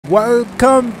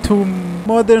Welcome to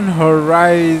Modern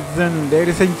Horizon,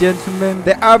 ladies and gentlemen.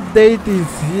 The update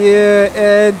is here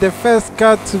and the first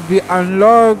car to be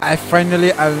unlocked, I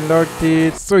finally unlocked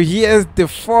it. So here's the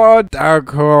Ford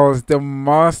Dark Horse. The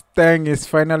Mustang is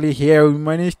finally here. We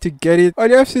managed to get it. All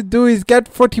you have to do is get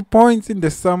 40 points in the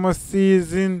summer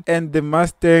season and the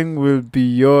Mustang will be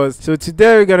yours. So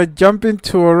today we're gonna jump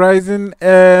into Horizon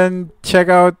and check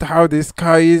out how this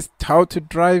car is, how to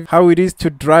drive, how it is to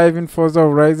drive in Forza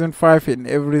Horizon 5 and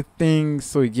everything.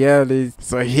 So yeah,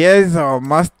 so here's our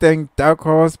Mustang Dark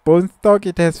Horse bone stock.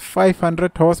 It has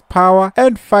 500 horsepower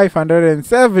and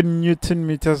 507 Newton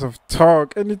meters of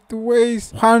torque, and it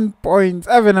weighs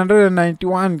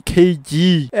 1.791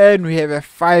 kg, and we have a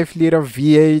 5-liter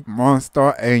V8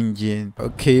 monster engine.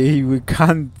 Okay, we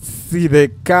can't see the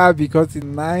car because it's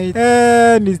night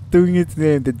and it's doing its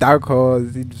name, the Dark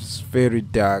Horse. It's very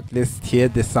dark. Let's hear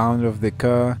the sound of the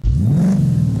car.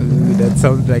 Ooh, that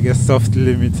sounds like a soft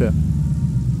limiter.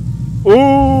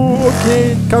 Oh,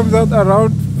 okay, it comes out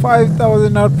around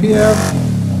 5,000 RPM.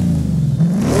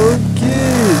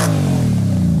 Okay,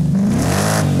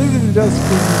 this is just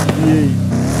V8.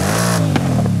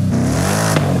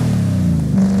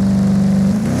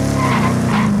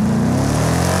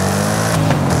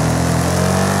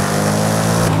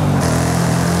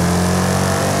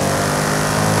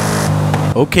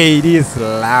 Okay, it is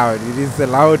loud. It is a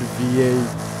loud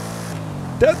V8.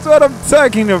 That's what I'm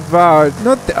talking about.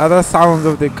 Not the other sounds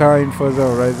of the car in Forza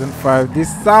Horizon 5. This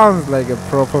sounds like a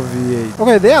proper V8.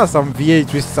 Okay, there are some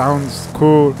V8 which sounds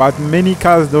cool, but many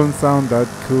cars don't sound that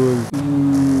cool.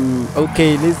 Ooh.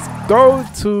 Okay, let's go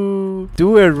to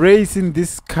do a race in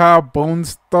this car bone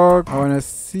stock. I wanna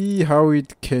see how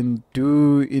it can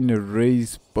do in a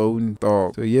race bone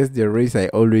stock. So here's the race I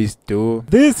always do.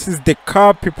 This is the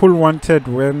car people wanted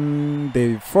when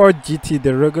the Ford GT,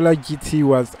 the regular GT,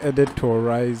 was added to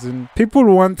Horizon. People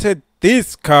wanted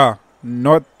this car,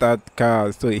 not that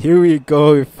car. So here we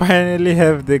go, we finally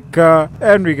have the car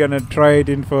and we're gonna try it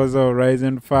in Forza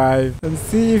Horizon 5 and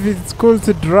see if it's cool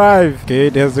to drive. Okay,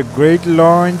 it has a great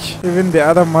launch. Even the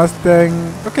other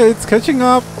Mustang, okay, it's catching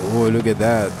up. Oh, look at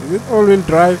that. Is it all-wheel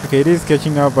drive? Okay, it is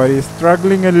catching up, but it's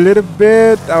struggling a little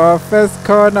bit. Our first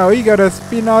corner, we gotta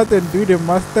spin out and do the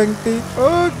Mustang thing.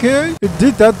 Okay, it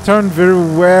did that turn very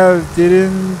well.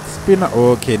 Didn't spin out.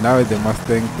 Okay, now the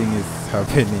Mustang thing is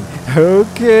happening.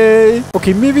 Okay,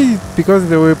 maybe because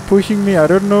they were pushing me, I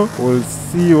don't know. We'll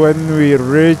see when we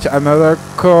reach another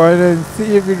corner and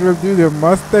see if it will do the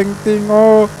Mustang thing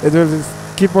or it will just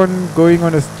keep on going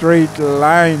on a straight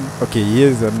line. Okay,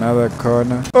 here's another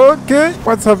corner. Okay,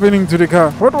 what's happening to the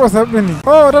car? What was happening?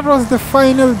 Oh, that was the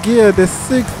final gear, the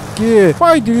 6th gear.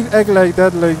 Why did it act like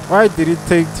that? Like, why did it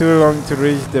take too long to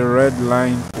reach the red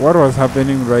line? What was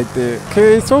happening right there?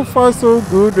 Okay, so far so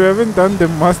good. We haven't done the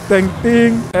Mustang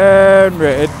thing and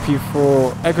we're at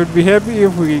P4. I could be happy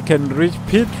if we can reach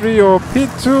P3 or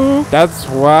P2. That's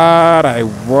what I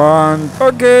want.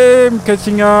 Okay, I'm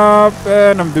catching up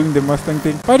and I'm doing the Mustang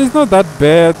thing, but it's not that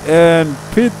bad. And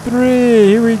P3,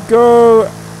 here we go.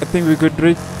 I think we could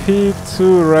reach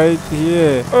P2 right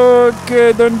here.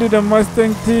 Okay, don't do the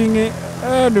Mustang thing.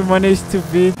 And we managed to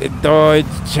beat the Dodge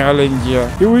Challenger.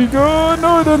 Here we go.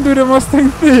 No, don't do the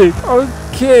Mustang thing.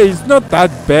 Okay, it's not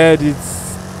that bad.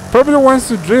 It's probably wants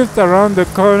to drift around the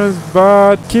corners,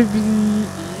 but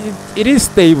it is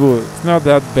stable. It's not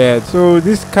that bad. So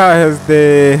this car has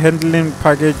the handling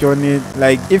package on it.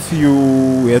 Like if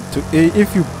you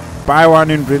buy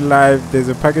one in real life, there's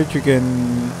a package you can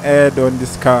add on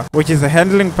this car, which is a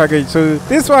handling package. So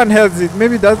this one has it.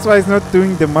 Maybe that's why it's not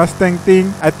doing the Mustang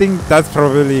thing. I think that's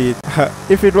probably it.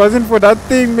 If it wasn't for that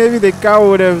thing, maybe the car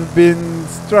would have been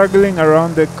struggling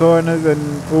around the corners and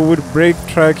would break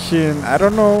traction. I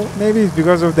don't know. Maybe it's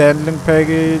because of the handling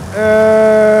package.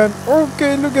 And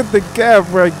okay, look at the gap.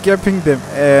 We're gapping them.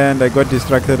 And I got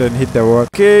distracted and hit the wall.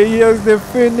 Okay, here's the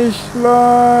finish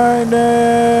line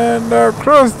and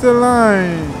across the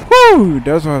line. Woo!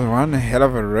 That was one hell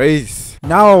of a race.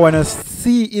 Now I want to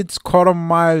see its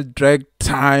quarter-mile drag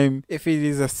time. If it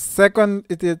is a second,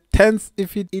 if it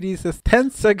is a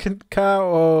 10-second car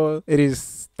or it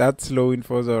is that slow in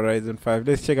Forza Horizon 5.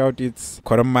 Let's check out its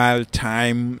quarter-mile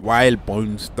time while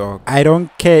bone stock. I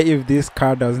don't care if this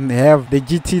car doesn't have the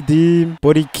GTD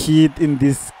body kit in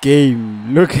this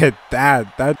game. Look at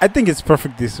that. I think it's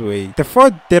perfect this way.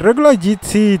 The regular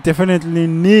GT definitely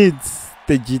needs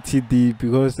the GTD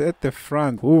because at the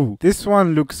front, ooh, this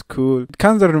one looks cool. It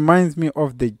kind of reminds me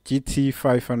of the GT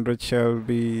 500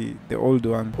 Shelby, the old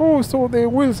one. Oh, so the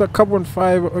wheels are carbon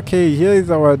fiber. Okay, here is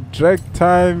our drag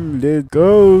time. Let's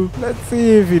go. Let's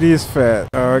see if it is fast.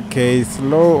 Okay,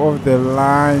 slow off the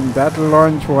line. That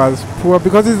launch was poor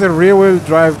because it's a rear wheel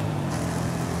drive,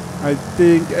 I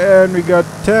think. And we got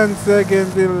 10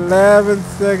 seconds, 11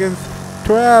 seconds,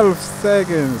 12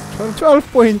 seconds,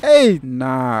 12.8.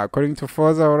 Nah, according to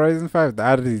Forza Horizon 5,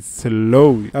 that is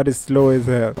slow. That is slow as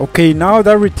hell. Okay, now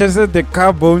that we tested the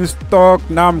carbon stock,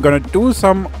 now I'm gonna do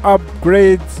some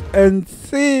upgrades and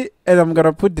see. And I'm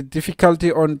gonna put the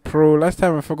difficulty on pro. Last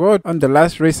time I forgot. On the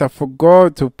last race I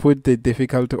forgot to put the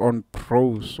difficulty on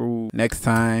pro. So next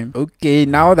time. Okay,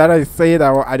 now that I said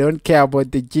I don't care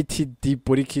about the GTD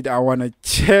body kit, I wanna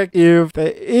check if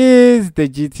there is the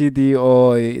GTD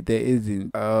or there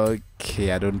isn't.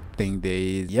 Okay, I don't think there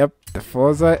is. Yep, the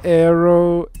Forza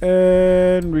Aero,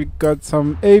 and we got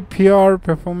some APR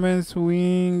performance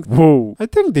wings. Whoa, I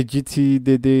think the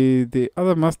the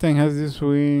other Mustang has this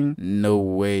wing. No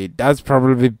way, that's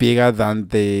probably bigger than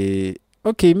the...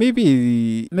 Okay,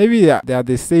 maybe they are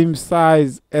the same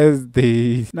size as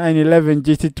the 911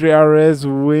 GT3 RS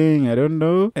wing. I don't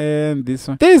know. And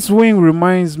this wing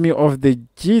reminds me of the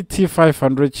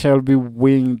GT500 Shelby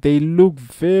wing. They look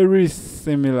very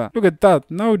similar. Look at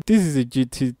that. Now this is a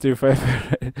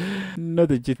GT3500, not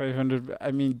the GT500.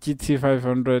 I mean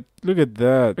GT500. Look at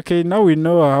that. Okay, now we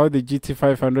know how the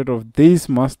GT500 of this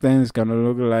Mustang is gonna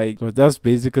look like. But that's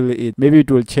basically it. Maybe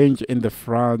it will change in the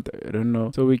front. I don't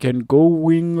know. So we can go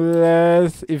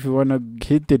wingless if you want to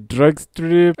hit the drag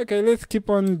strip. Okay, let's keep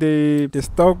on the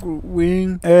stock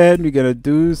wing, and we're gonna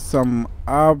do some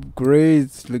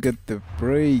upgrades. Look at the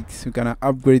brakes. We're gonna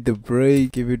upgrade the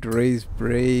brake, give it race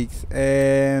brakes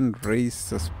and race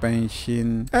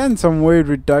suspension and some weight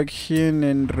reduction,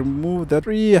 and remove that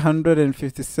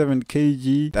 357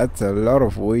 kg. That's a lot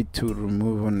of weight to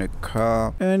remove on a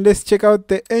car. And let's check out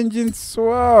the engine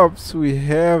swaps we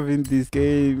have in this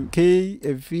game. Okay,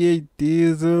 a V8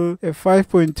 diesel, a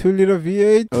 5.2 liter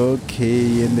V8,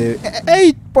 okay, and the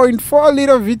 8.4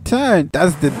 liter V10.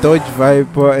 That's the Dodge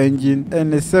Viper engine,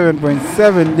 and a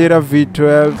 7.7 liter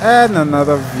V12 and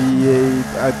another V8.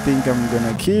 I think I'm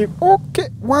gonna keep. Okay,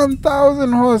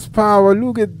 1000 horsepower.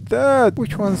 Look at that.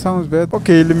 Which one sounds better?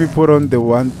 Okay, let me put on the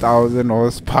 1000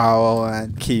 horsepower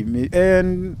and keep me.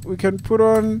 And we can put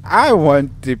on, I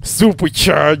want the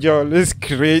supercharger. Let's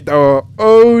create our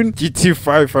own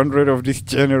GT500 of this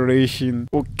generation.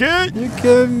 Okay, you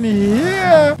can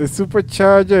hear the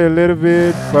supercharger a little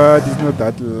bit, but it's not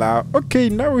that loud. Okay,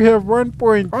 now we have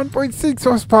 1.6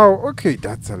 horsepower. Okay,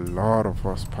 that's a lot of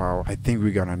horsepower. I think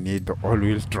we're gonna need the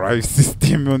all-wheel drive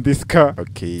system on this car.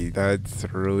 Okay, that's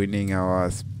ruining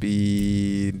our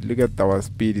speed. Look at our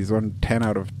speed is on 10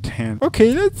 out of 10.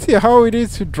 Okay, let's see how it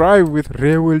is to drive with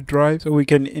rear-wheel drive, so we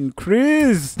can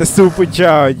increase the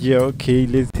supercharger. Okay,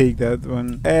 let's take that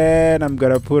one, and I'm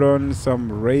gonna put on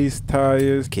some race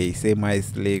tires. Okay,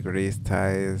 semi-slick race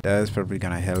tires. That's probably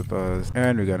gonna help us,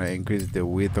 and we're gonna increase the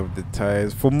width of the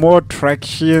tires for more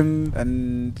traction,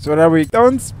 and so that we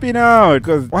don't spin out,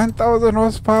 because 1000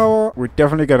 horsepower, we're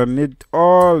definitely gonna need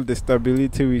all the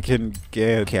stability we can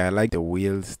get. Okay, I like the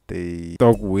wheels, the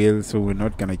stock wheels, so we're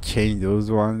not gonna change those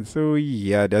ones. So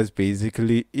yeah, that's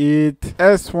basically it.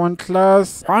 S1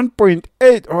 class,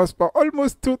 1.8 horsepower,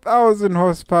 almost 2000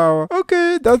 horsepower.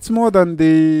 Okay, that's more than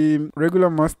the regular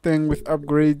Mustang with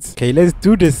upgrades. Okay, let's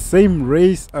do the same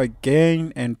race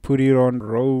again and put it on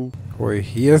row. Well,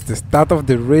 here's the start of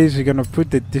the race. We're gonna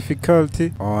put the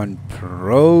difficulty on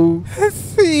pro. Let's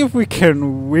see if we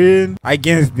can win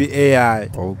against the AI.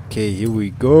 Okay, here we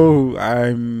go.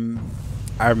 I'm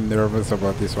nervous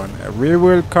about this one. A rear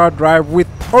wheel car drive with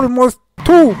almost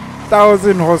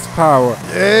 2000 horsepower.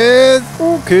 Yes.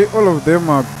 Okay, all of them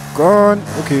are gone.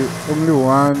 Okay, only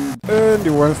one, and he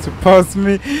wants to pass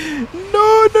me.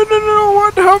 No,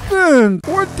 what happened?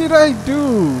 What did I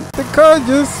do? The car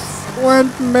just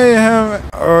went mayhem.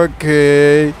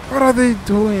 Okay, what are they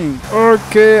doing?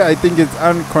 Okay, I think it's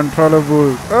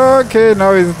uncontrollable. Okay,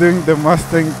 now he's doing the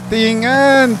Mustang thing,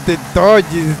 and the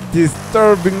Dodge is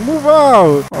disturbing. Move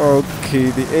out.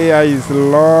 Okay, the AI is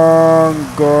long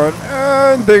gone,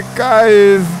 and the guy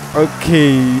is...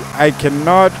 Okay, I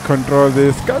cannot control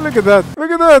this car. Look at that.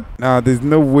 Look at that. Nah, there's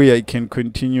no way I can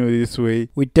continue this way.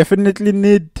 We definitely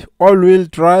need all-wheel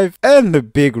drive and the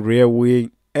big rear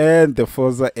wing and the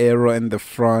Forza Aero in the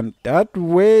front. That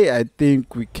way I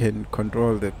think we can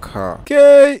control the car.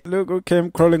 Okay, look, okay,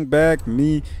 I'm crawling back.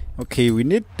 Okay, we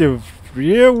need the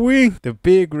rear wing, the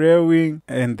big rear wing,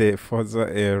 and the Forza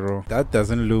arrow. That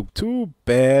doesn't look too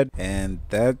bad, and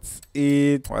that's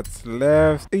it. What's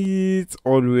left? It's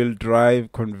all-wheel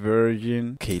drive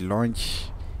conversion. Okay, launch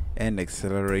and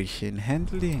acceleration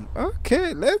handling.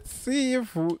 Okay, let's see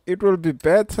if it will be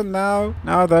better now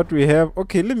that we have.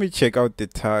 Okay, let me check out the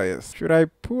tires. Should I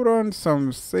put on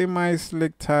some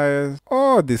semi-slick tires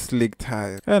or the slick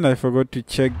tires? And I forgot to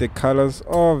check the colors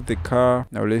of the car.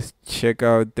 Now let's check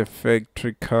out the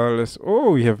factory colors.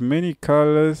 Oh, we have many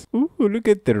colors. Ooh, look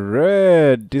at the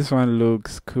red. This one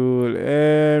looks cool.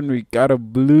 And we got a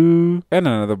blue and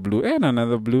another blue and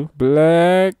another blue,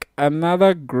 black,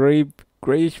 another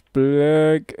grayish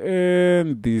black,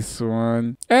 and this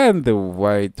one and the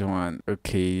white one.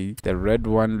 Okay, the red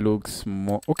one looks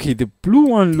more okay. The blue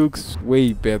one looks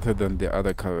way better than the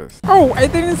other colors. Oh, I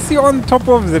didn't see on top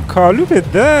of the car. Look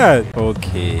at that.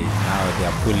 Okay, now they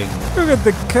are pulling. Look at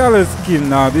the color scheme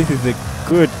now. This is a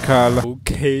good color.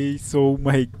 Okay, so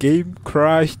my game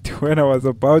crashed when I was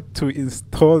about to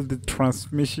install the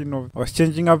transmission I was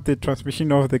changing up the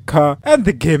transmission of the car, and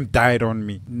the game died on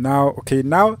me. Now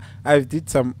I did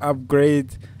some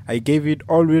upgrades. I gave it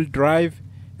all-wheel drive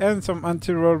and some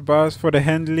anti-roll bars for the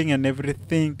handling and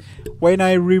everything. When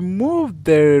I removed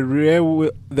the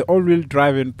all-wheel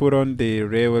drive and put on the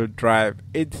rear-wheel drive,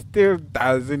 it still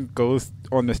doesn't go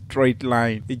on a straight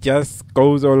line. It just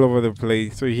goes all over the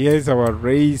place. So here's our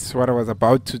race, what I was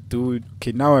about to do.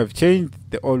 Okay, now I've changed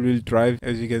the all-wheel drive.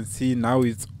 As you can see, now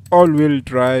it's all-wheel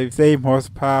drive, same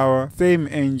horsepower, same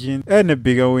engine, and a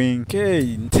bigger wing.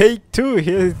 Okay, take two.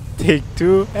 Here's take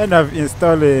two, and I've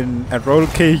installed a roll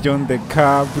cage on the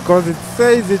car because it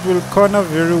says it will corner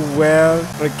very well.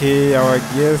 Okay, our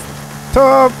gears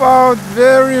top out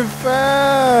very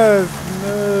fast.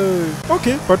 No.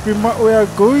 Okay, but we are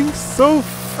going so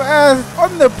fast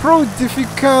on the pro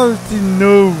difficulty.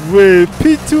 No way,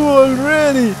 P2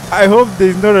 already. I hope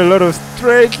there's not a lot of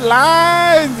straight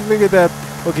lines. Look at that.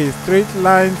 Okay, straight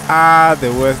lines are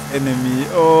the worst enemy.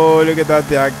 Oh, look at that.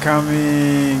 They are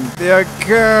coming. They are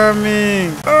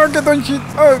coming. Okay, don't shoot.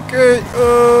 Okay,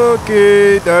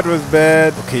 that was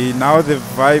bad. Okay, now the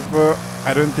Viper.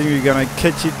 I don't think we're gonna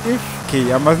catch it.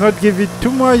 Okay, I must not give it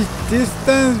too much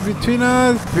distance between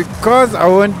us because I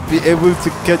won't be able to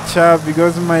catch up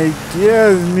because my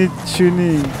gears need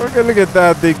tuning. Okay, look at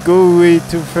that. They go way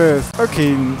too fast.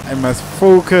 Okay, I must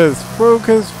focus.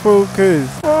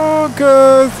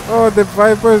 Oh, the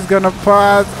Viper is gonna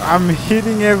pass. I'm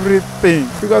hitting everything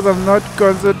because I'm not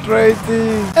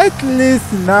concentrating. At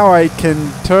least now I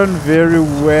can turn very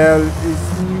well.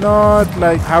 It's not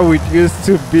like how it used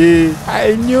to be.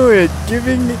 I knew it.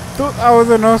 Giving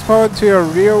 2,000 horsepower to a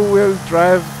rear-wheel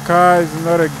drive car is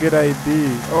not a good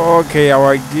idea. Okay,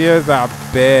 our gears are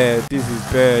bad. This is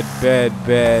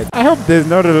bad. I hope there's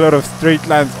not a lot of straight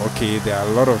lines. Okay, there are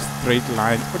a lot of straight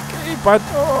lines. Okay, but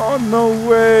oh no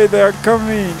way, they are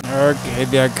coming. Okay,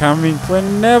 they are coming.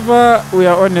 Whenever we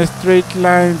are on a straight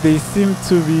line, they seem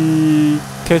to be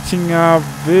catching up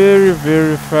very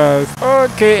fast.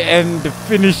 Okay, and the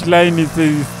finish line is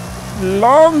a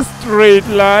long straight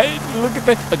line. Look at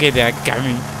that. Okay, they are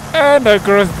coming, and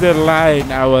across the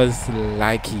line. I was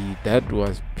lucky. That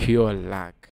was pure luck.